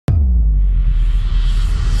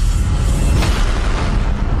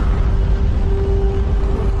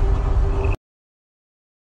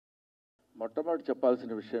మొట్టమొదటి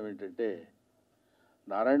చెప్పాల్సిన విషయం ఏంటంటే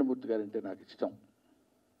నారాయణమూర్తి గారంటే నాకు ఇష్టం.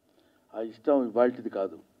 ఆ ఇష్టం ఇవాల్టిది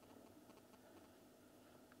కాదు.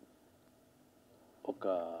 ఒక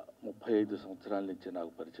 35 సంవత్సరాల నుంచి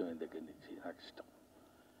నాకు పరిచయం అయిన దగ్గర నుంచి నాకు ఇష్టం.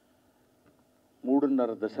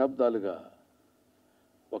 3.5 దశాబ్దాలుగా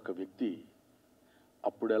ఒక వ్యక్తి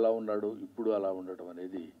అప్పుడు ఎలా ఉన్నాడు, ఇప్పుడు అలా ఉండటం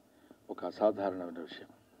అనేది ఒక అసాధారణమైన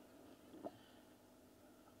విషయం.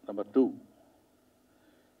 నెంబర్ 2,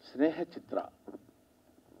 స్నేహ చిత్ర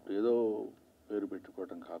ఏదో పేరు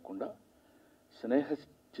పెట్టుకోవడం కాకుండా స్నేహ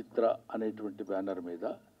చిత్ర అనేటువంటి బ్యానర్ మీద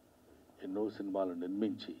ఎన్నో సినిమాలు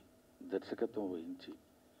నిర్మించి దర్శకత్వం వహించి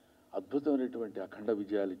అద్భుతమైనటువంటి అఖండ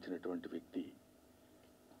విజయాలు ఇచ్చినటువంటి వ్యక్తి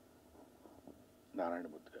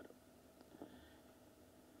నారాయణమూర్తి గారు.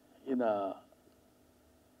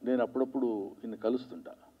 నేను అప్పుడప్పుడు ఈయన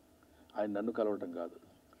కలుస్తుంటా. ఆయన నన్ను కలవటం కాదు,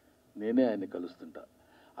 నేనే ఆయన్ని కలుస్తుంటా.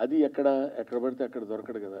 అది ఎక్కడ పడితే అక్కడ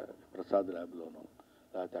దొరకడు కదా, ప్రసాద్ ల్యాబ్లోనో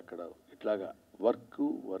లేకపోతే అక్కడ ఇట్లాగా work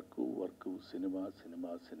work work, cinema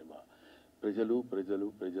cinema cinema, ప్రజలు ప్రజలు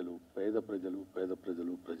ప్రజలు, పేద ప్రజలు పేద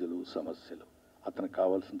ప్రజలు ప్రజలు, సమస్యలు. అతనికి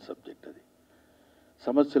కావాల్సిన సబ్జెక్ట్ అది.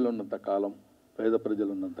 సమస్యలు ఉన్నంత కాలం, పేద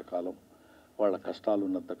ప్రజలు ఉన్నంత కాలం, వాళ్ళ కష్టాలు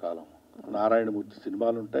ఉన్నంత కాలం నారాయణమూర్తి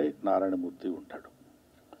సినిమాలు ఉంటాయి, నారాయణమూర్తి ఉంటాడు.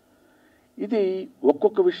 ఇది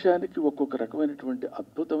ఒక్కొక్క విషయానికి ఒక్కొక్క రకమైనటువంటి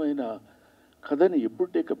అద్భుతమైన కథని ఎప్పుడు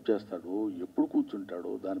టేకప్ చేస్తాడో, ఎప్పుడు కూర్చుంటాడో,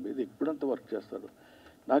 దాని మీద ఎప్పుడంత వర్క్ చేస్తాడో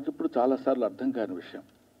నాకు ఇప్పుడు చాలాసార్లు అర్థం కాని విషయం.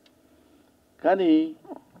 కానీ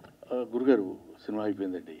గురుగారు సినిమా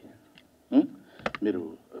అయిపోయిందండి, మీరు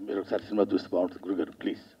ఒకసారి సినిమా చూస్తే బాగుంటుంది గురుగారు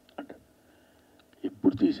ప్లీజ్ అంటాడు.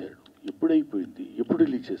 ఎప్పుడు తీశాడు, ఎప్పుడు అయిపోయింది, ఎప్పుడు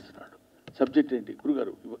రిలీజ్ చేస్తున్నాడు, సబ్జెక్ట్ ఏంటి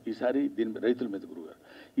గురుగారు, ఈసారి దీని రైతుల మీద గురుగారు,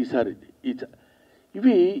 ఈసారి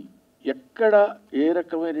ఇవి ఎక్కడ ఏ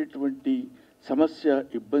రకమైనటువంటి సమస్య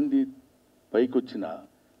ఇబ్బంది పైకొచ్చినా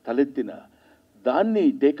తలెత్తినా దాన్ని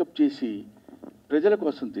టేకప్ చేసి ప్రజల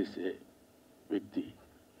కోసం తీసే వ్యక్తి.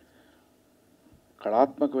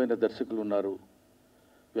 కళాత్మకమైన దర్శకులు ఉన్నారు,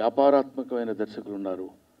 వ్యాపారాత్మకమైన దర్శకులు ఉన్నారు,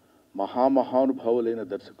 మహామహానుభావులైన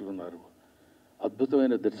దర్శకులు ఉన్నారు,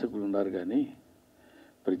 అద్భుతమైన దర్శకులు ఉన్నారు. కానీ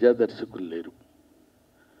ప్రజా దర్శకులు లేరు.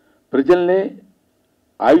 ప్రజల్నే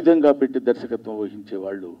ఆయుధంగా పెట్టి దర్శకత్వం వహించే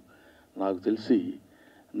వాళ్ళు నాకు తెలిసి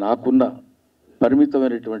నాకున్న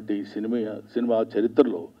పరిమితమైనటువంటి సినిమా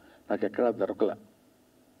చరిత్రలో నాకు ఎక్కడా దొరకల.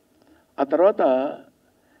 ఆ తర్వాత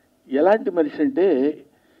ఎలాంటి మనిషి అంటే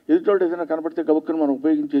ఎదుటోడు ఏదైనా కనపడితే గబుక్కును మనం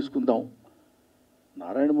ఉపయోగించేసుకుందాం.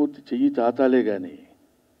 నారాయణమూర్తి చెయ్యి చాచాలే కానీ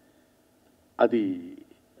అది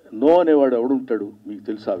నో అనేవాడు ఎవడుంటాడు, మీకు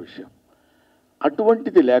తెలుసు ఆ విషయం.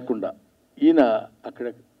 అటువంటిది లేకుండా ఈయన అక్కడ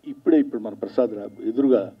ఇప్పుడు మన ప్రసాద్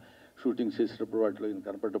ఎదురుగా షూటింగ్ చేసేటప్పుడు వాటిలో ఈయన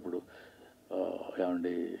కనపడ్డప్పుడు,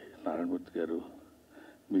 ఏమండి నారాయణమూర్తి గారు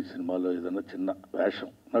మీ సినిమాలో ఏదన్నా చిన్న వేషం,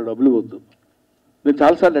 నాకు డబ్బులు వద్దు. నేను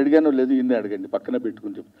చాలాసార్లు అడిగానో లేదు, ఈయన్ని అడగండి పక్కన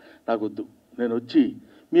పెట్టుకుని చెప్పి, నాకు వద్దు, నేను వచ్చి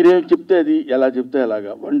మీరేం చెప్తే అది, ఎలా చెప్తే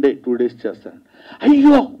అలాగా 1 day 2 days చేస్తాను.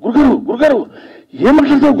 అయ్యో గురుగారు ఏం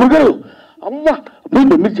మాట్లాడతావు గురుగారు, అమ్మా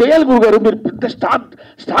మీరు చేయాలి గురుగారు, మీరు పెద్ద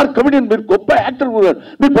స్టార్ కమెడియన్, మీరు గొప్ప యాక్టర్ గురుగారు,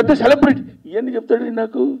 మీరు పెద్ద సెలబ్రిటీ, ఇవన్నీ చెప్తాడు.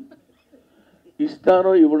 నాకు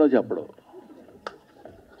ఇస్తానో ఇవ్వడో చెప్పడం.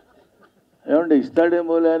 ఏమంటే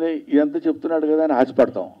ఇస్తాడేమోలే అని ఇదంతా చెప్తున్నాడు కదా అని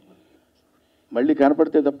ఆశపడతాం, మళ్ళీ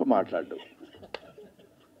కనపడితే తప్ప మాట్లాడు.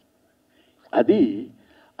 అది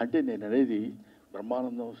అంటే నేను అనేది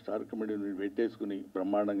బ్రహ్మానందం స్టార్ కమెడీని పెట్టేసుకుని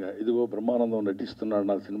బ్రహ్మాండంగా ఇదిగో బ్రహ్మానందం నటిస్తున్నాడు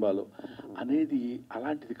నా సినిమాలో అనేది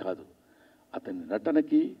అలాంటిది కాదు. అతని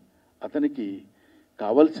నటనకి అతనికి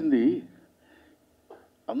కావాల్సింది,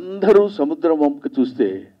 అందరూ సముద్రం వంక చూస్తే,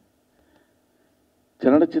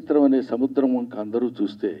 చలనచిత్రం అనే సముద్రం వంక అందరూ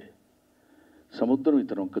చూస్తే సముద్రం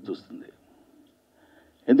ఇతను వంక చూస్తుంది.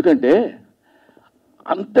 ఎందుకంటే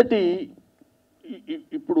అంతటి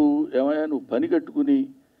ఇప్పుడు ఏమయ్యా నువ్వు పని కట్టుకుని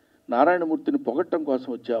నారాయణమూర్తిని పొగట్టం కోసం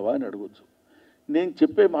వచ్చావా అని అడగచ్చు. నేను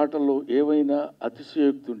చెప్పే మాటల్లో ఏవైనా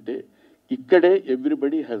అతిశయోక్తి ఉంటే ఇక్కడే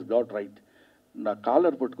ఎవ్రీబడి హ్యాస్ గాట్ రైట్. నా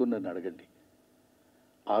కాలర్ పట్టుకుని నన్ను అడగండి.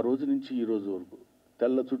 ఆ రోజు నుంచి ఈ రోజు వరకు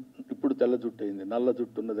ఇప్పుడు తెల్ల జుట్టు అయింది, నల్ల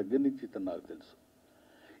జుట్టు ఉన్న దగ్గర నుంచి ఇతను నాకు తెలుసు.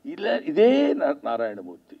 ఇదే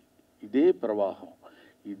నారాయణమూర్తి, ఇదే ప్రవాహం,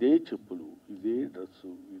 ఇదే చెప్పులు, ఇదే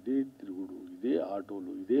డ్రెస్సు, ఇదే తిరుగుడు, ఇదే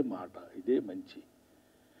ఆటోలు, ఇదే మాట, ఇదే మంచి.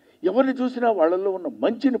 ఎవరిని చూసినా వాళ్ళల్లో ఉన్న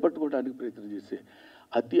మంచిని పట్టుకోవడానికి ప్రయత్నం చేసే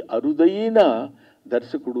అతి అరుదైన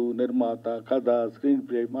దర్శకుడు, నిర్మాత, కథ, స్క్రీన్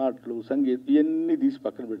ప్లే, మాటలు, సంగీతం ఇవన్నీ తీసి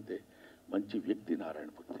పక్కన పెడితే మంచి వ్యక్తి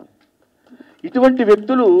నారాయణమూర్తి.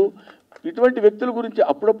 ఇటువంటి వ్యక్తుల గురించి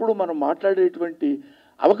అప్పుడప్పుడు మనం మాట్లాడేటువంటి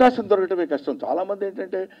అవకాశం దొరకటమే కష్టం. చాలామంది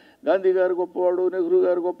ఏంటంటే గాంధీ గారు గొప్పవాడు, నెహ్రూ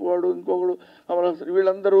గారు గొప్పవాడు, ఇంకొకడు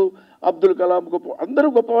వీళ్ళందరూ, అబ్దుల్ కలాం అందరూ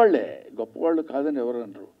గొప్పవాళ్లే, గొప్పవాళ్ళు కాదని ఎవరు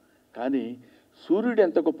అనరు. కానీ సూర్యుడు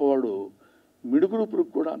ఎంత గొప్పవాడు, మిడుగుడు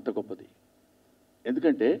పురుగు కూడా అంత గొప్పది.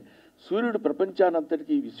 ఎందుకంటే సూర్యుడు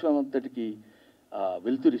ప్రపంచానంతటికీ విశ్వమంతటికీ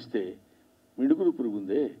వెలుతురిస్తే మిడుగుడు పురుగు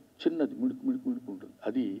ఉందే చిన్నది మిడుకు మిడుకు మిడుకు ఉంటుంది.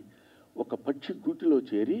 అది ఒక పక్షి గూటిలో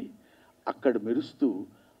చేరి అక్కడ మెరుస్తూ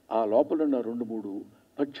ఆ లోపల ఉన్న 2-3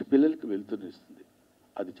 పక్షి పిల్లలకి వెలుతురిస్తుంది.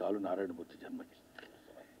 అది చాలు నారాయణమూర్తి జన్మకి.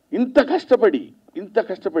 ఇంత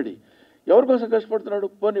కష్టపడి ఎవరి కోసం కష్టపడుతున్నాడు?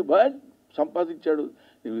 పోనీ సంపాదించాడు.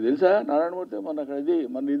 నీకు తెలుసా నారాయణమూర్తి మన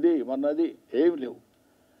ఇది మన అది ఏమి లేవు.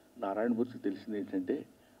 నారాయణమూర్తికి తెలిసింది ఏంటంటే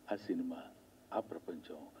ఆ సినిమా, ఆ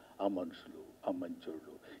ప్రపంచం, ఆ మనుషులు, ఆ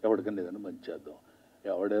మంచోళ్ళు, ఎవరికన్నా ఏదైనా మంచి చేద్దాం,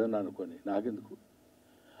 ఎవడేదన్నా అనుకొని నాకెందుకు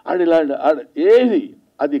ఏది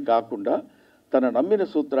అది కాకుండా తన నమ్మిన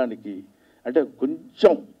సూత్రానికి అంటే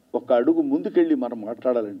కొంచెం ఒక అడుగు ముందుకెళ్ళి మనం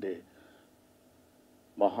మాట్లాడాలంటే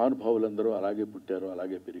మహానుభావులందరూ అలాగే పుట్టారు,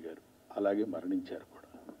 అలాగే పెరిగారు, అలాగే మరణించారు కూడా.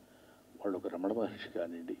 వాళ్ళు ఒక రమణ మహర్షి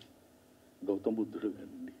కానివ్వండి, గౌతమ బుద్ధుడు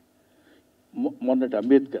కానివ్వండి, మొన్నటి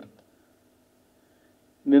అంబేద్కర్,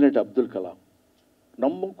 నిన్నటి అబ్దుల్ కలాం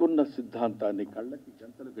నమ్ముకున్న సిద్ధాంతాన్ని కళ్ళకి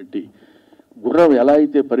జంతలు కట్టి గుర్రం ఎలా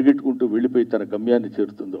అయితే పరిగెట్టుకుంటూ వెళ్ళిపోయి తన గమ్యాన్ని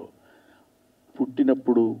చేరుతుందో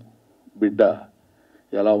పుట్టినప్పుడు బిడ్డ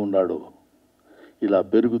ఎలా ఉన్నాడో ఇలా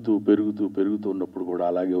పెరుగుతూ ఉన్నప్పుడు కూడా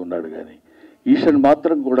అలాగే ఉన్నాడు. కానీ ఈశ్వరుని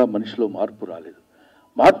మాత్రం కూడా మనిషిలో మార్పు రాలేదు.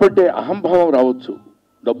 మార్పు అంటే అహంభావం రావచ్చు,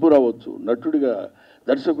 డబ్బు రావచ్చు, నటుడిగా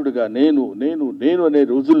దర్శకుడిగా నేను అనే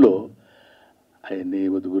రోజుల్లో ఆయన్ని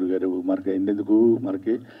వద్దు గురుగారు మనకి ఎందుకు,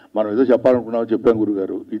 మనకి మనం ఏదో చెప్పాలనుకున్నామో చెప్పాం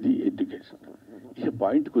గురుగారు. ఇది ఎడ్యుకేషన్. ఈ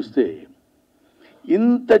పాయింట్కి వస్తే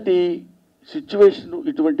ఇంతటి సిచ్యువేషన్,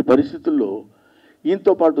 ఇటువంటి పరిస్థితుల్లో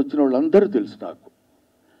ఈయనతో పాటు వచ్చిన వాళ్ళందరూ తెలుసు నాకు.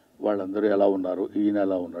 వాళ్ళందరూ ఎలా ఉన్నారు, ఈయన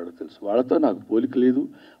ఎలా ఉన్నాడో తెలుసు. వాళ్ళతో నాకు పోలిక లేదు,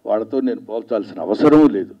 వాళ్ళతో నేను పోల్చాల్సిన అవసరం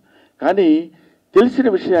లేదు. కానీ తెలిసిన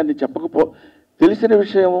విషయాన్ని తెలిసిన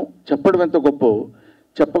విషయం చెప్పడం ఎంత గొప్ప,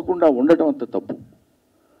 చెప్పకుండా ఉండటం అంత తప్పు.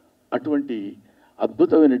 అటువంటి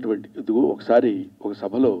అద్భుతమైనటువంటి ఇదిగో ఒకసారి ఒక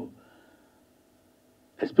సభలో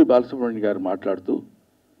ఎస్పి బాలసుబ్రహ్మణ్యం గారు మాట్లాడుతూ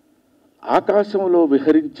ఆకాశంలో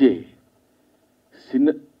విహరించే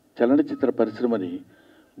చలనచిత్ర పరిశ్రమని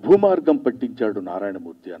భూమార్గం పట్టించాడు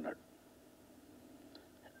నారాయణమూర్తి అన్నాడు.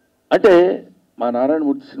 అంటే మా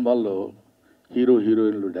నారాయణమూర్తి సినిమాల్లో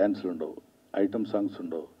హీరోయిన్లు డ్యాన్సులు ఉండవు, ఐటమ్ సాంగ్స్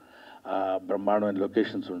ఉండవు, బ్రహ్మాండమైన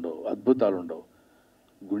లొకేషన్స్ ఉండవు, అద్భుతాలు ఉండవు,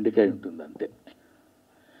 గుండెకాయ ఉంటుంది అంతే.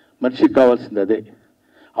 మనిషికి కావాల్సింది అదే.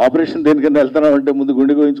 ఆపరేషన్ దేనికన్నా వెళ్తున్నామంటే ముందు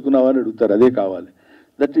గుండె గోయించుకున్నావా అని అడుగుతారు, అదే కావాలి.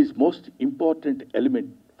 That is most important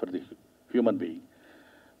element for the human being.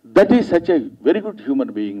 That is such a very good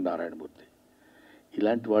human being Narayanamurthy.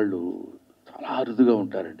 ఇలాంటి వాళ్ళు చాలా అరుదుగా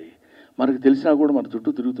ఉంటారండి. మనకు తెలిసినా కూడా మన చుట్టూ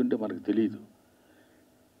తిరుగుతుంటే మనకు తెలియదు.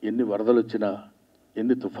 ఎన్ని వరదలు వచ్చినా,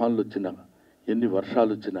 ఎన్ని తుఫాన్లు వచ్చినా, ఎన్ని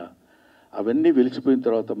వర్షాలు వచ్చినా అవన్నీ వెలిసిపోయిన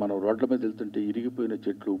తర్వాత మనం రోడ్ల మీద వెళ్తుంటే ఇరిగిపోయిన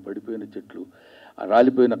చెట్లు, పడిపోయిన చెట్లు,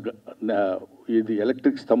 రాలిపోయిన ఇది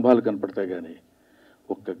ఎలక్ట్రిక్ స్తంభాలు కనపడతాయి. కానీ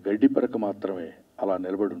ఒక్క గడ్డి పరక మాత్రమే అలా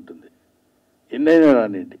నిలబడి ఉంటుంది. ఎన్నైనా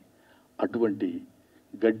రానివ్వండి. అటువంటి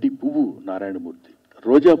గడ్డి పువ్వు నారాయణమూర్తి.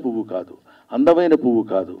 రోజా పువ్వు కాదు, అందమైన పువ్వు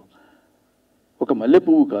కాదు, ఒక మల్లె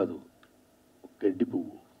పువ్వు కాదు, గడ్డి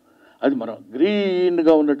పువ్వు. అది మనం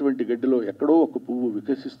గ్రీన్గా ఉన్నటువంటి గడ్డిలో ఎక్కడో ఒక పువ్వు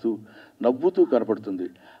వికసిస్తూ నవ్వుతూ కనపడుతుంది.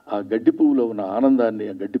 ఆ గడ్డి పువ్వులో ఉన్న ఆనందాన్ని,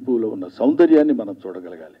 ఆ గడ్డి పువ్వులో ఉన్న సౌందర్యాన్ని మనం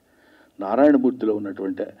చూడగలగాలి. నారాయణమూర్తిలో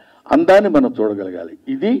ఉన్నటువంటి అందాన్ని మనం చూడగలగాలి.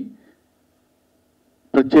 ఇది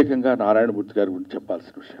ప్రత్యేకంగా నారాయణమూర్తి గారి గురించి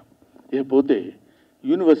చెప్పాల్సిన విషయం. ఇకపోతే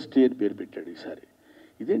యూనివర్సిటీ అని పేరు పెట్టాడు ఈసారి.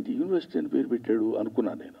 ఇదేంటి యూనివర్సిటీ అని పేరు పెట్టాడు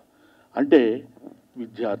అనుకున్నాను నేను. అంటే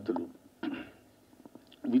విద్యార్థులు,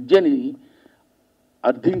 విద్యని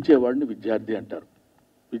అర్థించేవాడిని విద్యార్థి అంటారు,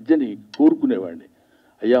 విద్యని కోరుకునేవాడిని.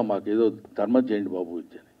 అయ్యా మాకేదో ధర్మం చేయండి బాబు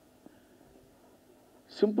విద్యని.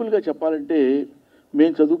 సింపుల్గా చెప్పాలంటే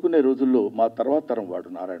మేము చదువుకునే రోజుల్లో, మా తర్వాత తరం వాడు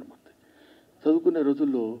నారాయణమూర్తి, చదువుకునే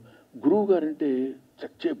రోజుల్లో గురువు గారంటే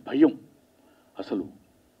చచ్చే భయం. అసలు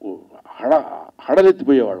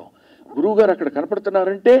హడలెత్తిపోయేవాళ్ళం. గురువుగారు అక్కడ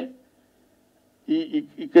కనపడుతున్నారంటే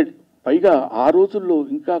ఇక్కడ పైగా ఆ రోజుల్లో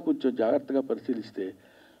ఇంకా కొంచెం జాగ్రత్తగా పరిశీలిస్తే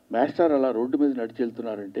మాస్టర్ అలా రోడ్డు మీద నడిచి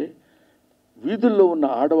వెళ్తున్నారంటే వీధుల్లో ఉన్న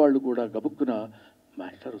ఆడవాళ్ళు కూడా గబుక్కున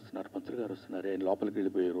మాస్టర్ వస్తున్నారు, మంత్రి గారు వస్తున్నారు ఆయన లోపలికి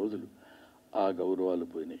వెళ్ళిపోయే రోజులు. ఆ గౌరవాలు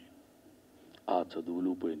పోయినాయి, ఆ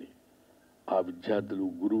చదువులు పోయినాయి, ఆ విద్యార్థులు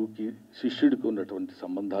గురువుకి శిష్యుడికి ఉన్నటువంటి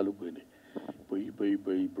సంబంధాలు పోయినాయి.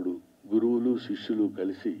 పోయి ఇప్పుడు గురువులు శిష్యులు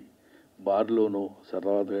కలిసి బార్లోనో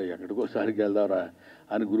సరదాగా ఎక్కడికోసారికి వెళ్దారా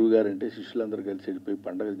అని గురువుగారంటే శిష్యులందరూ కలిసి వెళ్ళిపోయి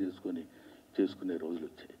పండగలు చేసుకునే రోజులు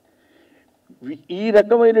వచ్చాయి. ఈ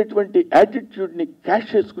రకమైనటువంటి యాటిట్యూడ్ని క్యాష్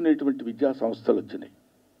చేసుకునేటువంటి విద్యా సంస్థలు వచ్చినాయి.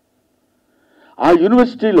 ఆ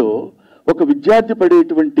యూనివర్సిటీలో ఒక విద్యార్థి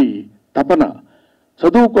పడేటువంటి తపన,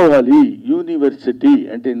 చదువుకోవాలి యూనివర్సిటీ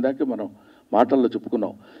అంటే ఇందాక మనం మాటల్లో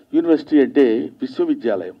చెప్పుకున్నాం. యూనివర్సిటీ అంటే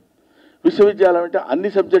విశ్వవిద్యాలయం. విశ్వవిద్యాలయం అంటే అన్ని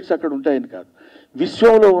సబ్జెక్ట్స్ అక్కడ ఉంటాయని కాదు,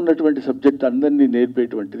 విశ్వంలో ఉన్నటువంటి సబ్జెక్ట్ అందరినీ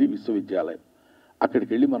నేర్పేటువంటిది విశ్వవిద్యాలయం. అక్కడికి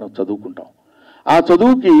వెళ్ళి మనం చదువుకుంటాం. ఆ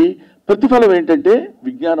చదువుకి ప్రతిఫలం ఏంటంటే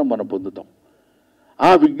విజ్ఞానం మనం పొందుతాం.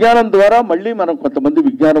 ఆ విజ్ఞానం ద్వారా మళ్ళీ మనం కొంతమంది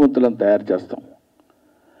విజ్ఞానవంతులను తయారు చేస్తాం.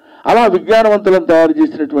 అలా విజ్ఞానవంతులను తయారు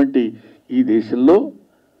చేసినటువంటి ఈ దేశంలో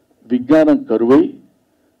విజ్ఞానం కరువై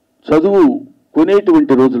చదువు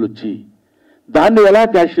కొనేటువంటి రోజులు వచ్చి దాన్ని ఎలా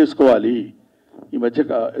క్యాష్ చేసుకోవాలి. ఈ మధ్య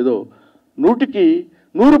ఏదో 100కి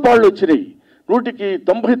 100 పాళ్ళు వచ్చినాయి, 100కి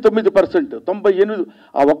 99%, 98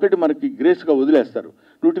 ఆ ఒక్కటి మనకి గ్రేస్గా వదిలేస్తారు.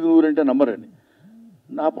 100కి 100 అంటే నమ్మరని.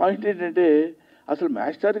 నా పాయింట్ ఏంటంటే అసలు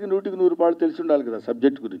మాస్టర్కి 100కి 100 పాళ్ళు తెలిసి ఉండాలి కదా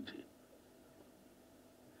సబ్జెక్ట్ గురించి.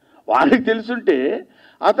 వాడికి తెలుసుంటే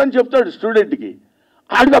అతను చెప్తాడు స్టూడెంట్కి,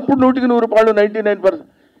 ఆడికి అప్పుడు 100కి 100 పాళ్ళు 99%.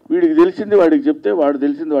 వీడికి తెలిసింది వాడికి చెప్తే, వాడు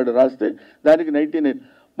తెలిసింది వాడు రాస్తే దానికి 99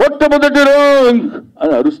 మొట్టమొదటి ర్యాంక్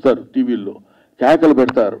అని అరుస్తారు, టీవీల్లో కేకలు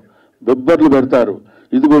పెడతారు, బెబ్బర్లు పెడతారు.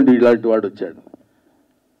 ఇదిగోండి ఇలాంటి వాడు వచ్చాడు.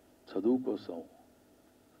 చదువు కోసం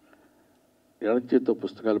ఎడం చేత్తో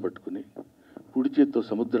పుస్తకాలు పట్టుకుని కుడి చేత్తో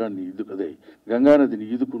సముద్రాన్ని అదే గంగానదిని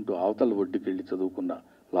ఈదుకుంటూ అవతల ఒడ్డుకి వెళ్ళి చదువుకున్న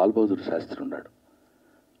లాల్ బహదూర్ శాస్త్రి ఉన్నాడు.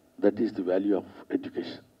 That is the value of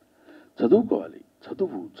education. చదువుకోవాలి,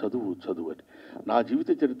 చదువు చదువు చదువు అని. నా జీవిత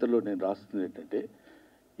చరిత్రలో నేను రాస్తుంది ఏంటంటే,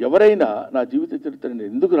 ఎవరైనా నా జీవిత చరిత్రని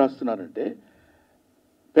ఎందుకు రాస్తున్నానంటే,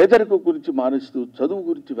 పేదరికం గురించి మానేస్తూ చదువు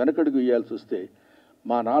గురించి వెనకడుగు వేయాల్సి వస్తే,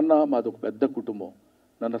 మా నాన్న మాది ఒక పెద్ద కుటుంబం,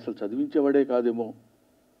 నన్ను అసలు చదివించేవాడే కాదేమో.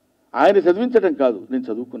 ఆయన చదివించడం కాదు, నేను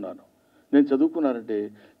చదువుకున్నాను. నేను చదువుకున్నానంటే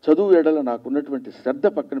చదువు ఎడల నాకున్నటువంటి శ్రద్ధ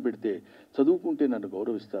పక్కన పెడితే చదువుకుంటే నన్ను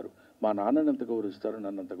గౌరవిస్తారు, మా నాన్నని ఎంత గౌరవిస్తారు,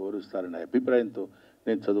 నన్ను అంత గౌరవిస్తారనే అభిప్రాయంతో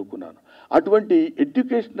నేను చదువుకున్నాను. అటువంటి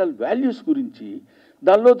ఎడ్యుకేషనల్ వాల్యూస్ గురించి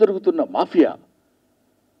దానిలో జరుగుతున్న మాఫియా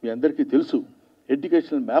మీ అందరికీ తెలుసు.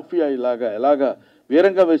 ఎడ్యుకేషనల్ మాఫియా ఎలాగా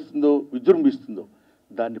వీరంగా వేస్తుందో, విజృంభిస్తుందో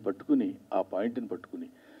దాన్ని పట్టుకుని, ఆ పాయింట్ని పట్టుకుని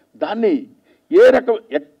దాన్ని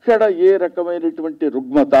ఎక్కడ ఏ రకమైనటువంటి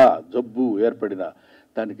రుగ్మత జబ్బు ఏర్పడినా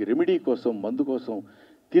దానికి రెమెడీ కోసం, మందు కోసం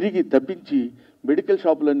తిరిగి తప్పించి మెడికల్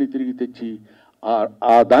షాపులన్నీ తిరిగి తెచ్చి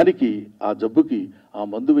దానికి ఆ జబ్బుకి ఆ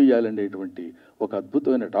మందు వేయాలనేటువంటి ఒక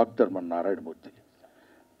అద్భుతమైన డాక్టర్ మన నారాయణమూర్తి.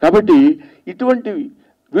 కాబట్టి ఇటువంటి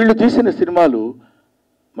వీళ్ళు తీసిన సినిమాలు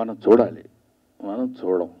మనం చూడాలి. మనం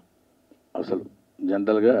చూడం, అసలు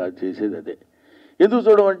జనరల్గా చేసేది అదే. ఎందుకు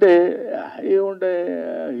చూడమంటే ఏముంటే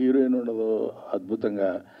హీరోయిన్ ఉండదు, అద్భుతంగా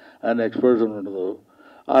ఆయన ఎక్స్పోజర్ ఉండదు.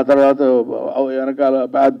 ఆ తర్వాత వెనకాల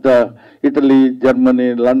పెద్ద ఇటలీ, జర్మనీ,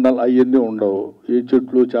 లండన్ అవన్నీ ఉండవు, ఈ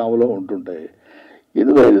చెట్లు చాములో ఉంటుంటాయి.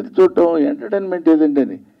 ఎందుకో ఇది చూడటం ఎంటర్టైన్మెంట్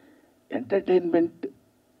ఏదండి. Entertainment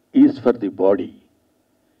is for the body,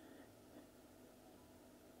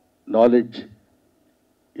 knowledge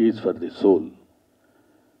is for the soul.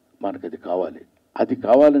 మనకు అది కావాలి. అది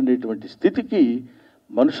కావాలనేటువంటి స్థితికి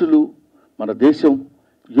మనుషులు, మన దేశం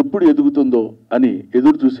ఎప్పుడు ఎదుగుతుందో అని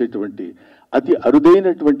ఎదురు చూసేటువంటి అతి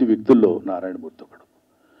అరుదైనటువంటి వ్యక్తుల్లో నారాయణమూర్తి ఒకడు.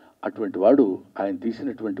 అటువంటి వాడు ఆయన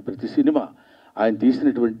తీసినటువంటి ప్రతి సినిమా, ఆయన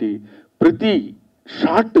తీసినటువంటి ప్రతి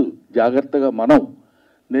షాట్ జాగ్రత్తగా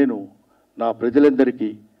నేను నా ప్రజలందరికీ,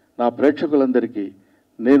 నా ప్రేక్షకులందరికీ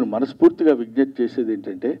నేను మనస్ఫూర్తిగా విజ్ఞప్తి చేసేది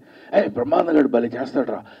ఏంటంటే, బ్రహ్మానందగాడు భలే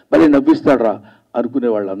చేస్తాడ్రా, భలే నవ్విస్తాడ్రా అనుకునే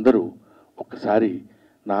వాళ్ళందరూ ఒక్కసారి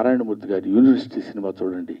నారాయణమూర్తి గారి యూనివర్సిటీ సినిమా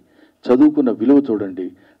చూడండి, చదువుకున్న విలువ చూడండి,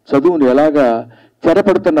 చదువుని ఎలాగా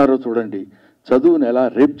చెరపడుతున్నారో చూడండి, చదువుని ఎలా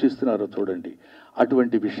రేప్ చేస్తున్నారో చూడండి.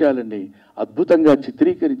 అటువంటి విషయాలన్నీ అద్భుతంగా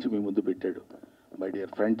చిత్రీకరించి మీ ముందు పెట్టాడు. My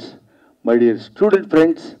dear friends, my dear student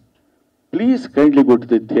friends, please kindly go to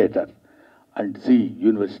the theatre and see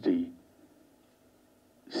university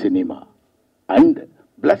cinema and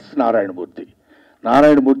bless Narayanamurthy.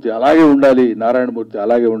 Narayanamurthy అలాగే ఉండాలి, నారాయణమూర్తి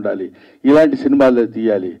అలాగే ఉండాలి, ఇలాంటి సినిమాలు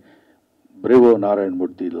తీయాలి. Bravo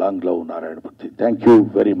Narayanamurthy, long love Narayanamurthy. Thank you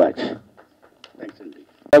very much. Thanks అండి.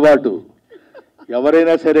 అలవాటు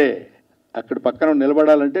ఎవరైనా సరే అక్కడ పక్కన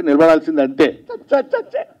నిలబడాలంటే నిలబడాల్సింది అంతే.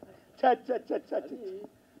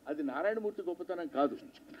 అది నారాయణమూర్తి గొప్పతనం కాదు,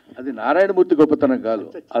 అది నారాయణమూర్తి గొప్పతనం కాదు,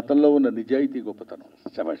 అతనిలో ఉన్న నిజాయితీ గొప్పతనం.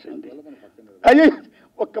 అయ్యే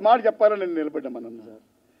ఒక్క మాట చెప్పాలని నేను నిలబడ్డా మనం సార్.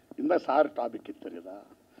 ఇందా సార్ టాపిక్ ఇస్తారు కదా,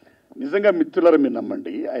 నిజంగా మిత్రులారా మీరు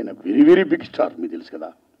నమ్మండి, ఆయన వెరీ వెరీ బిగ్ స్టార్. మీకు తెలుసు కదా,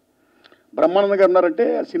 బ్రహ్మానందం గారు ఉన్నారంటే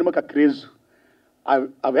ఆ సినిమాకి ఆ క్రేజ్,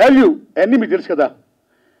 ఆ వాల్యూ అన్నీ మీకు తెలుసు కదా.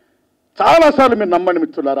 చాలాసార్లు మీరు నమ్మండి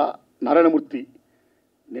మిత్రులారా, నారాయణమూర్తి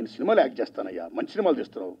నేను సినిమాలు యాక్ట్ చేస్తానయ్యా, మంచి సినిమాలు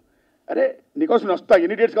చేస్తున్నావు, అరే నీకోసం నేను వస్తా,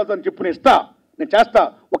 ఎన్ని డేట్స్ కలుగుతాను చెప్పు, నేను ఇస్తా, నేను చేస్తా,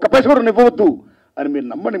 ఒక్క పైస కూడా ఇవ్వవద్దు అని మీరు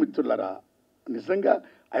నమ్మండి మిత్రులారా. నిజంగా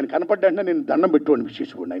ఆయన కనపడ్డా నేను దండం పెట్టుకోండి,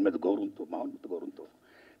 విశేషంగా ఆయన మీద గౌరవంతో, మామూలు గౌరవంతో.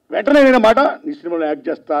 వెంటనే నేను మాట, నీ సినిమాలో యాక్ట్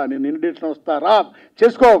చేస్తా, నేను ఎన్ని డేట్స్లో వస్తా, రా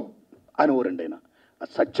చేసుకో అనేవారండి ఆయన.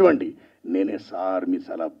 అది సత్యం అండి. నేనే సార్ మీరు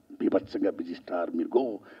చాలా బీభత్సంగా బిజీ స్టార్, మీరు గో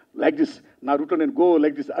లైక్ దిస్, నా రూట్లో నేను గో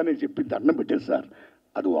లైక్ దిస్ అని చెప్పి దండం పెట్టాను సార్.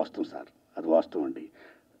 అది వాస్తవం సార్, అది వాస్తవం అండి.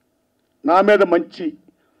 నా మీద మంచి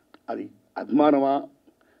అది అభిమానమా,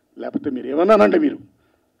 లేకపోతే మీరు ఏమన్నానండి, మీరు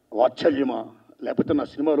వాత్సల్యమా, లేకపోతే నా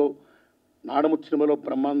సినిమాలో నాడముత్తి సినిమాలో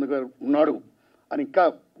బ్రహ్మానందం గారు ఉన్నాడు అని ఇంకా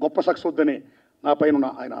గొప్ప సక్సెస్ వద్దనే నా పైన ఉన్న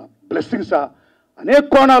ఆయన బ్లెస్సింగ్సా, అనేక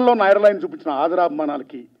కోణాల్లో నా ఎయిర్లైన్ చూపించిన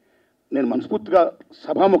ఆదరాభిమానాలకి నేను మనస్ఫూర్తిగా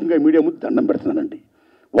సభాముఖంగా మీడియా ముందు దండం పెడుతున్నానండి.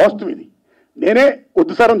 వాస్తవం ఇది. నేనే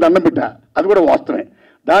వద్దు సార్ అని దండం పెట్టా, అది కూడా వాస్తవమే.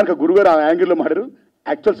 దానికి గురుగారు ఆ యాంగిల్లో మాడారు.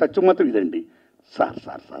 యాక్చువల్ సత్యం మాత్రం ఇదండి. Sir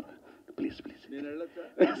sir sir please please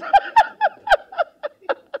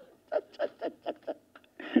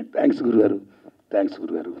thanks గురుగారు, థ్యాంక్స్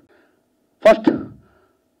గురుగారు. ఫస్ట్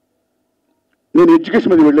నేను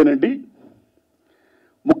ఎడ్యుకేషన్ మీద వెళ్ళానండి.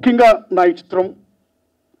 ముఖ్యంగా నా ఈ చిత్రం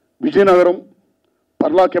విజయనగరం,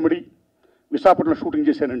 పర్లా కెమెడి, విశాఖపట్నం షూటింగ్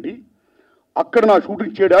చేశానండి. అక్కడ నా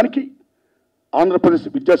షూటింగ్ చేయడానికి ఆంధ్రప్రదేశ్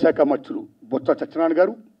విద్యాశాఖ మంత్రులు బొత్స సత్యనారాయణ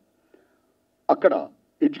గారు, అక్కడ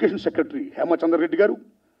ఎడ్యుకేషన్ సెక్రటరీ హేమచంద్రరెడ్డి గారు,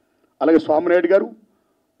 అలాగే స్వామినాయుడు గారు,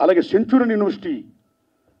 అలాగే సెంచురియన్ యూనివర్సిటీ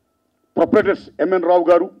ప్రొపరేటర్స్ ఎంఎన్ రావు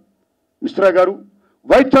గారు, మిశ్రా గారు,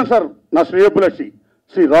 వైస్ ఛాన్సలర్ నా శ్రేయోభిలాషి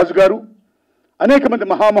శ్రీ రాజు గారు, అనేక మంది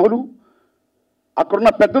మహామహులు,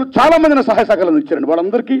 అక్కడున్న పెద్దలు చాలామంది నా సహాయ సహకారాలు ఇచ్చారండి.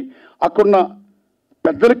 వాళ్ళందరికీ, అక్కడున్న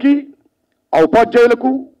పెద్దలకి, ఆ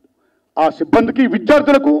ఉపాధ్యాయులకు, ఆ సిబ్బందికి,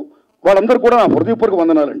 విద్యార్థులకు, వాళ్ళందరూ కూడా నా హృదయపూర్వక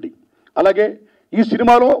వందనాలండి. అలాగే ఈ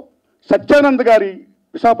సినిమాలో సత్యానంద్ గారి,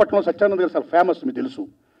 విశాఖపట్నంలో సత్యానంద్ గారు చాలా ఫేమస్, మీకు తెలుసు.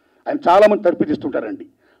 ఆయన చాలామంది తర్పిదిస్తుంటారండి.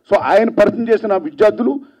 సో ఆయన పరిచయం చేసిన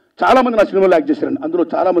విద్యార్థులు చాలామంది నా సినిమాలో యాక్ట్ చేశారండి. అందులో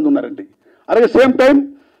చాలామంది ఉన్నారండి. అలాగే సేమ్ టైం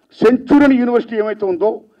సెంచురియన్ యూనివర్సిటీ ఏమైతే ఉందో,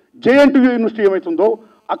 జేఎన్టీయూ యూనివర్సిటీ ఏమైతుందో,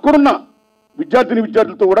 అక్కడున్న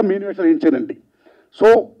విద్యార్థులతో కూడా మెయిన్ వేషాలు వేయించానండి. సో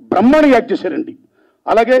బ్రహ్మాండంగా యాక్ట్ చేశారండి.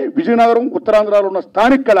 అలాగే విజయనగరం, ఉత్తరాంధ్రలో ఉన్న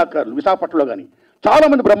స్థానిక కళాకారులు విశాఖపట్నంలో కానీ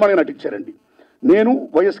చాలామంది బ్రహ్మాండంగా నటించారండి. నేను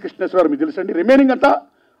వైఎస్ కృష్ణేశ్వరరావు మీకు తెలుసండి. రిమైనింగ్ అంతా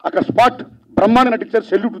అక్కడ స్పాట్ బ్రహ్మాండంగా నటించారు.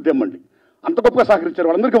 సెల్యూట్ ఉద్యమండి. అంత గొప్పగా సహకరించారు.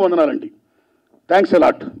 వాళ్ళందరికీ వందనాలండి. Thanks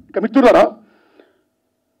a lot. ఇక మిత్రులారా,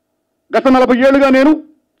 గత 40 ఏళ్ళుగా నేను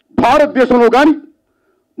భారతదేశంలో కానీ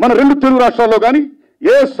మన 2 తెలుగు రాష్ట్రాల్లో కానీ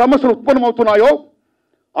ఏ సమస్యలు ఉత్పన్నమవుతున్నాయో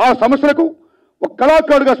ఆ సమస్యలకు ఒక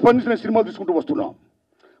కళాకారుడిగా స్పందించిన సినిమాలు తీసుకుంటూ వస్తున్నాం.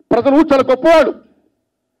 ప్రజలు చాలా గొప్పవాళ్ళు,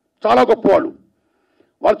 చాలా గొప్పవాళ్ళు.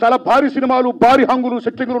 వాళ్ళు చాలా భారీ సినిమాలు, భారీ హంగులు,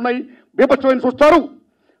 సెట్టింగులు ఉన్నాయి, బీభత్సమైన చూస్తారు.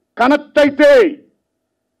 కనెక్ట్ అయితే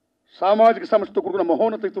సామాజిక సమస్యతో కూడుకున్న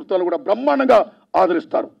మహోన్నత నేతృత్వాలను కూడా బ్రహ్మాండంగా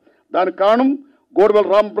ఆదరిస్తారు. దానికి కారణం గోడవెల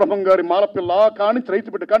రామబ్రహ్మం గారి మాలపిల్ల కానించి, రైతు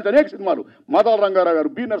బిడ్డ కానించి అనేక సినిమాలు, మాదాల రంగారావు గారు,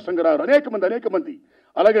 బి నరసింహరావు, అనేక మంది,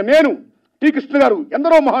 అలాగే నేను, టి కృష్ణ గారు,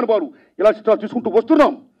 ఎందరో మహానుభావులు ఇలా చిత్రాలు తీసుకుంటూ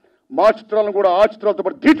వస్తున్నాం. మా చిత్రాలను కూడా ఆ చిత్రాలతో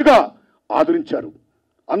పాటు ధీటుగా ఆదరించారు.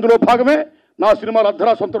 అందులో భాగమే నా సినిమాలు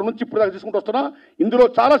అర్ధరా సొంతం నుంచి ఇప్పుడు దాకా తీసుకుంటూ వస్తున్నా. ఇందులో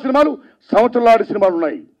చాలా సినిమాలు సంవత్సరాలాడి సినిమాలు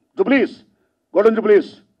ఉన్నాయి. Jubilees, golden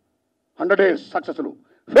jubilees, 100 days సక్సెస్లు,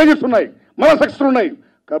 failures ఉన్నాయి, మళ్ళా సక్సెస్లు ఉన్నాయి.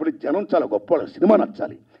 కాబట్టి జనం చాలా గొప్పవాళ్ళు. సినిమా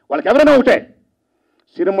నచ్చాలి. వాళ్ళకి ఎవరైనా ఒకటే,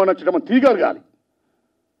 సినిమా నచ్చడం తీయగలగాలి.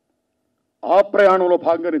 ఆ ప్రయాణంలో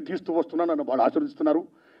భాగంగా నేను తీస్తూ వస్తున్నాను. నన్ను వాళ్ళు ఆశీర్వదిస్తున్నారు.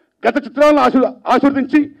 గత చిత్రాలను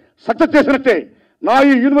ఆశీర్వదించి సక్సెస్ చేసినట్టే నా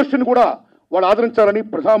ఈ యూనివర్సిటీని కూడా వాళ్ళు ఆదరించాలని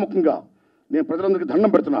ప్రధాముఖంగా నేను ప్రజలందరికీ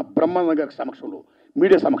దండం పెడుతున్నా, బ్రహ్మానందం గారి సమక్షంలో,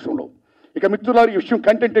 మీడియా సమక్షంలో. ఇక మిత్రులారు, ఈ విషయం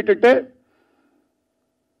కంటెంట్ ఏంటంటే,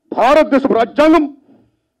 భారతదేశ రాజ్యాంగం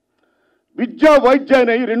విద్యా, వైద్య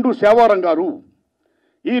అనే 2 సేవా రంగాలు.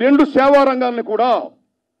 ఈ 2 సేవా రంగాలని కూడా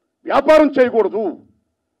వ్యాపారం చేయకూడదు.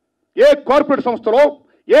 ఏ కార్పొరేట్ సంస్థలో,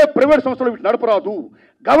 ఏ ప్రైవేట్ సంస్థలో వీటి నడపరాదు.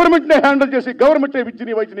 గవర్నమెంట్నే హ్యాండిల్ చేసి గవర్నమెంటే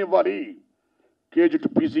విద్యని, వైద్యని ఇవ్వాలి, కేజీ టు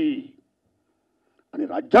పీజీ అని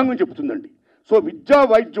రాజ్యాంగం చెబుతుందండి. సో విద్యా,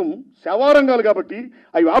 వైద్యం సేవారంగాలు కాబట్టి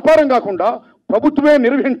అవి వ్యాపారం కాకుండా ప్రభుత్వమే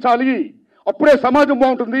నిర్వహించాలి. అప్పుడే సమాజం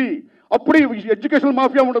బాగుంటుంది. అప్పుడే ఎడ్యుకేషన్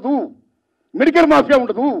మాఫియా ఉండదు, మెడికల్ మాఫియా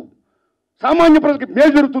ఉండదు, సామాన్య ప్రజలకి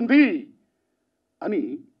మేలు జరుగుతుంది అని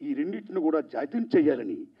ఈ రెండింటిని కూడా జాతీయం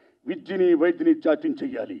చేయాలని, విద్యని, వైద్యని జాతీయం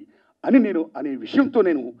చేయాలి అని నేను అనే విషయంతో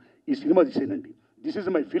నేను ఈ cinema తీసానండి. This is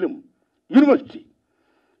my film university.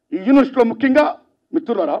 ఈ యూనివర్సిటీలో ముఖ్యంగా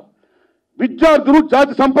మిత్రులారా, విద్యార్థులు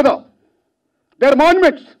జాతి సంపద, దే ఆర్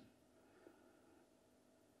మాన్యుమెంట్స్.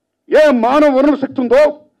 ఏ మానవ వనరుల శక్తి ఉందో,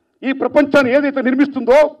 ఈ ప్రపంచాన్ని ఏదైతే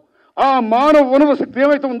నిర్మిస్తుందో, ఆ మానవ వనరుల శక్తి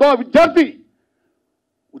ఏమైతే ఉందో ఆ విద్యార్థి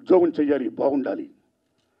ఉద్యోగం చేయాలి, బాగుండాలి.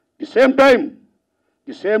 ది సేమ్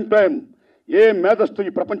టైం ఏ మేధస్సు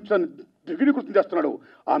ఈ ప్రపంచాన్ని ద్విగుణీకృతం చేస్తున్నాడో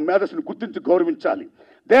ఆ మేధస్సును గుర్తించి గౌరవించాలి.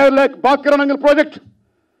 They are like బాక్యరానంగల్ project,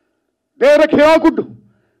 they are like Hirakud,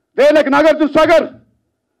 they are like Nagarjuna Sagar.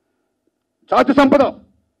 జాతి సంపద.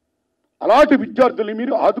 అలాంటి విద్యార్థుల్ని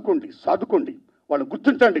మీరు ఆదుకోండి, సాదుకోండి, వాళ్ళని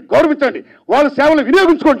గుర్తించండి, గౌరవించండి, వాళ్ళ సేవలు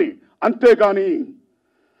వినియోగించుకోండి. అంతేగాని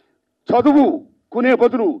చదువు కొనే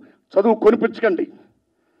బదులు చదువు కొనిపించకండి.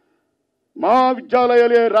 మా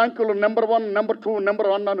విద్యాలయాలే ర్యాంకులు నెంబర్ 1, నెంబర్ 2, నెంబర్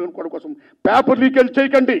 1 అని అనుకోవడం కోసం పేపర్ లీకేజ్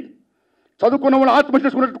చేయకండి. చదువుకున్న వాళ్ళు ఆత్మహత్య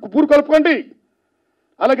చేసుకున్నట్టు పూరు కలుపుకోండి.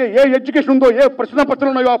 అలాగే ఏ ఎడ్యుకేషన్ ఉందో, ఏ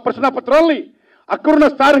ప్రశ్నాపత్రాలు ఉన్నాయో ఆ ప్రశ్నాపత్రాలని అక్కడున్న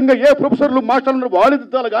స్థానికంగా ఏ ప్రొఫెసర్లు మాస్టర్లు వాళ్ళు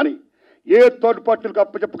దిద్దాలి, కానీ ఏ థర్డ్ పార్టీలకు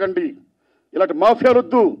అప్పచెప్పకండి. ఇలాంటి మాఫియాలు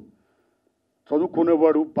వద్దు.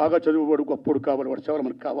 చదువుకునేవాడు, బాగా చదివేవాడు గొప్పడు కావాలి, వాడు సేవలు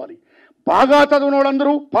మనకు కావాలి. బాగా చదివిన వాడు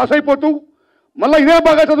అందరూ పాస్ అయిపోతూ మళ్ళీ ఇదే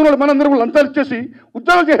బాగా చదివిన వాడు మనందరూ లంచాలు ఇచ్చేసి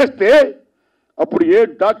ఉద్యోగం చేసేస్తే అప్పుడు ఏ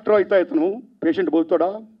డాక్టర్ అయితే ఇతను పేషెంట్ బతుకుతాడా?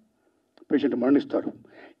 పేషెంట్ మరణిస్తాడు.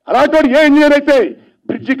 అలాంటి వాడు ఏ ఇంజనీర్ అయితే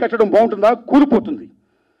బ్రిడ్జి కట్టడం బాగుంటుందా? కూలిపోతుంది.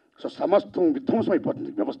 సో సమస్తం విధ్వంసం అయిపోతుంది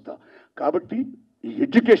వ్యవస్థ. కాబట్టి ఈ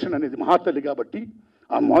ఎడ్యుకేషన్ అనేది మహాతల్లి కాబట్టి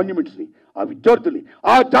ఆ మాన్యుమెంట్స్ని, ఆ విద్యార్థుల్ని,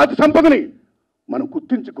 ఆ జాతి సంపదని మనం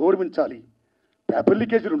గుర్తించి గౌరవించాలి. పేపర్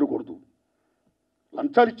లీకేజీలు ఉండకూడదు,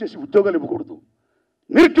 లంచాలు ఇచ్చేసి ఉద్యోగాలు ఇవ్వకూడదు,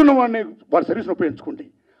 నిరుచున్న వాడిని వారి సర్వీస్ని ఉపయోగించుకోండి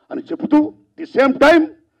అని చెబుతూ, ది సేమ్ టైం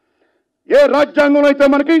ఏ రాజ్యాంగంలో అయితే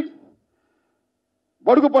మనకి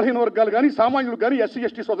బడుగు బలహీన వర్గాలు కానీ, సామాన్యులు కానీ, ఎస్సీ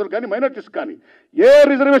ఎస్టీ సోదరులు కానీ, మైనారిటీస్ కానీ ఏ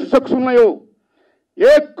రిజర్వేషన్ హక్స్ ఉన్నాయో,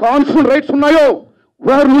 ఏ కాన్స్టిట్యూషనల్ రైట్స్ ఉన్నాయో,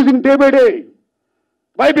 we are losing day by day.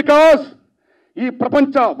 Why? Because ఈ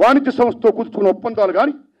ప్రపంచ వాణిజ్య సంస్థతో కుదుర్చుకున్న ఒప్పందాలు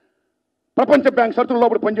కానీ, ప్రపంచ బ్యాంక్ షరతుల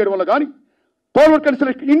లోపల పనిచేయడం వల్ల కానీ, ఫార్వర్డ్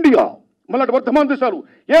కన్సిడర్ ఇండియా మళ్ళీ వర్ధమాన దేశాలు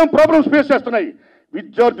ఏం ప్రాబ్లమ్స్ ఫేస్ చేస్తున్నాయి?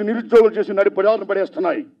 విద్యార్థి నిరుద్యోగులు చేసి నడిపడాలను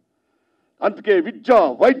పడేస్తున్నాయి. అందుకే విద్య,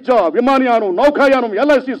 వైద్య, విమానయానం, నౌకాయానం,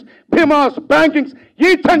 LICs, బీమాస్, bankings,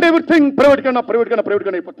 each and everything private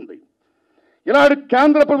కన్నా అయిపోతుంది. ఇలాంటి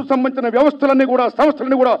కేంద్ర ప్రభుత్వం సంబంధించిన వ్యవస్థలన్నీ కూడా,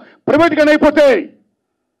 సంస్థలన్నీ కూడా ప్రైవేట్గానే అయిపోతే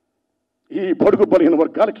ఈ బడుగు బలహీన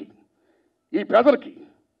వర్గాలకి, ఈ పేదలకి,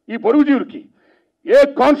 ఈ బడుగు జీవులకి ఏ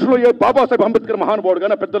కాన్స్టిట్యూషన్లో ఏ బాబాసాహెబ్ అంబేద్కర్ మహానుభావుడు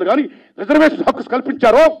కానీ, పెద్దలు కానీ రిజర్వేషన్ హక్కు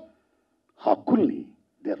కల్పించారో హక్కుల్ని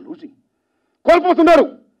దే ఆర్ లూజింగ్, కోల్పోతున్నారు.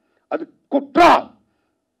 అది కుట్ర.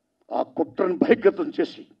 ఆ కుట్రను బహిర్గతం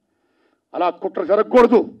చేసి అలా కుట్ర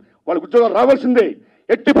జరగకూడదు, వాళ్ళకి ఉద్యోగాలు రావాల్సిందే,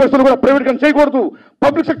 ఎట్టి పరిస్థితులు కూడా ప్రైవేట్గా చేయకూడదు,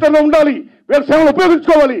 పబ్లిక్ సెక్టర్లో ఉండాలి, వీళ్ళ సేవలు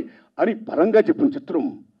ఉపయోగించుకోవాలి అని పరంగా చెప్పిన చిత్రం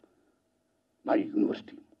నా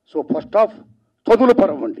యూనివర్సిటీ. సో ఫస్ట్ హాఫ్ చదువుల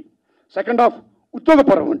పరం అవ్వండి, సెకండ్ హాఫ్ ఉద్యోగ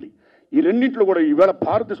పరం అవ్వండి. ఈ రెండింటిలో కూడా ఈవేళ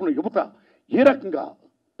భారతదేశంలో యువత ఏ రకంగా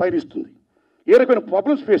పయనిస్తుంది, ఏ రకమైన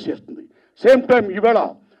ప్రాబ్లమ్స్ ఫేస్ చేస్తుంది. సేమ్ టైం ఈవేళ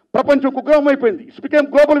ప్రపంచం కుగ్రామం అయిపోయింది. It's became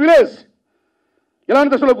global village.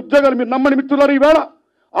 ఇలాంటి దశలో ఉద్యోగాలు మీరు నమ్మని మిత్రులారు ఈవేళ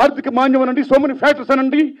ఆర్థిక మాన్యం అనండి, సో మెనీ ఫ్యాక్టర్స్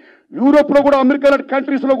అనండి, యూరోప్లో కూడా, అమెరికా లాంటి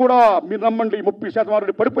కంట్రీస్లో కూడా మీరు నమ్మండి 30%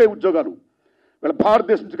 ఆల్రెడీ పడిపోయే ఉద్యోగాలు. వీళ్ళ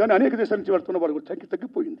భారతదేశం నుంచి కానీ అనేక దేశాల నుంచి వెళ్తున్న వారు సంఖ్య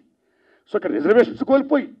తగ్గిపోయింది. సో ఇక్కడ రిజర్వేషన్స్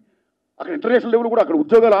కోల్పోయి అక్కడ ఇంటర్నేషనల్ లెవెల్ కూడా అక్కడ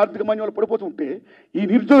ఉద్యోగాలు ఆర్థిక మాన్యాలు పడిపోతుంటే ఈ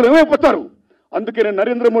నిరుద్యోగులు ఏమైపోతారు? అందుకే నేను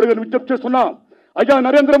నరేంద్ర మోడీ గారిని విజ్ఞప్తి చేస్తున్నా. అయ్యా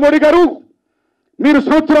నరేంద్ర మోడీ గారు, మీరు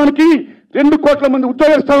సంవత్సరానికి 2 కోట్ల మంది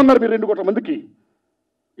ఉద్యోగాలు ఇస్తామన్నారు. మీరు 2 కోట్ల మందికి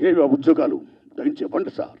ఏవి ఆ ఉద్యోగాలు? దయించి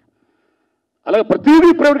ఇవ్వండి సార్. అలాగే ప్రతిదీ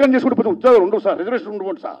ప్రైవేట్గా చేసుకుంటూ పోతే ఉద్యోగాలు ఉండవు సార్, రిజర్వేషన్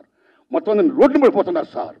ఉండవండి సార్, మొత్తం అందరినీ రోడ్డున పడిపోతున్నారు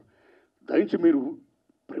సార్. దయించి మీరు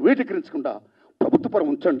ప్రైవేటీకరించకుండా ప్రభుత్వపరం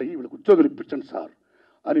ఉంచండి, వీళ్ళకి ఉద్యోగాలు ఇప్పించండి సార్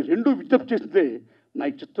అని 2 విజ్ఞప్తి చేసిందే నా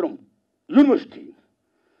ఈ చిత్రం యూనివర్సిటీ.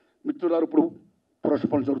 మిత్రులారు, ఇప్పుడు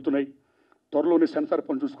ప్రొడక్షన్ పనులు జరుగుతున్నాయి, త్వరలోనే సెన్సార్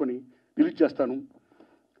పనులు చూసుకొని రిలీజ్ చేస్తాను.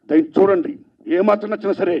 దయించి చూడండి, ఏమాత్రం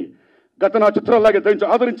నచ్చినా సరే గత నా చిత్రాల్లాగే దయించి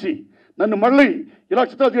ఆదరించి నన్ను మళ్ళీ ఇలా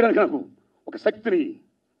చిత్రాలు తీయడానికి నాకు ఒక శక్తిని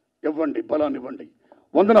ఇవ్వండి, బలాన్ని ఇవ్వండి.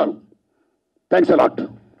 వందనాలు. Thanks a lot.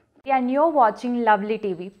 And you're watching Lovely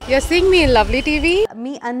TV. You're seeing me in Lovely TV.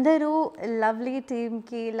 మీ అందరూ లవ్లీ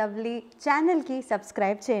టీమ్కి, లవ్లీ ఛానల్కి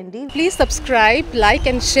సబ్స్క్రైబ్ చేయండి. Please subscribe, like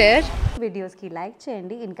and share. వీడియోస్కి లైక్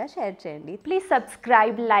చేయండి, ఇంకా షేర్ చేయండి. Please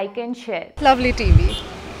subscribe, like and share. Lovely TV.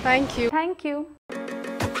 Thank you. Thank you.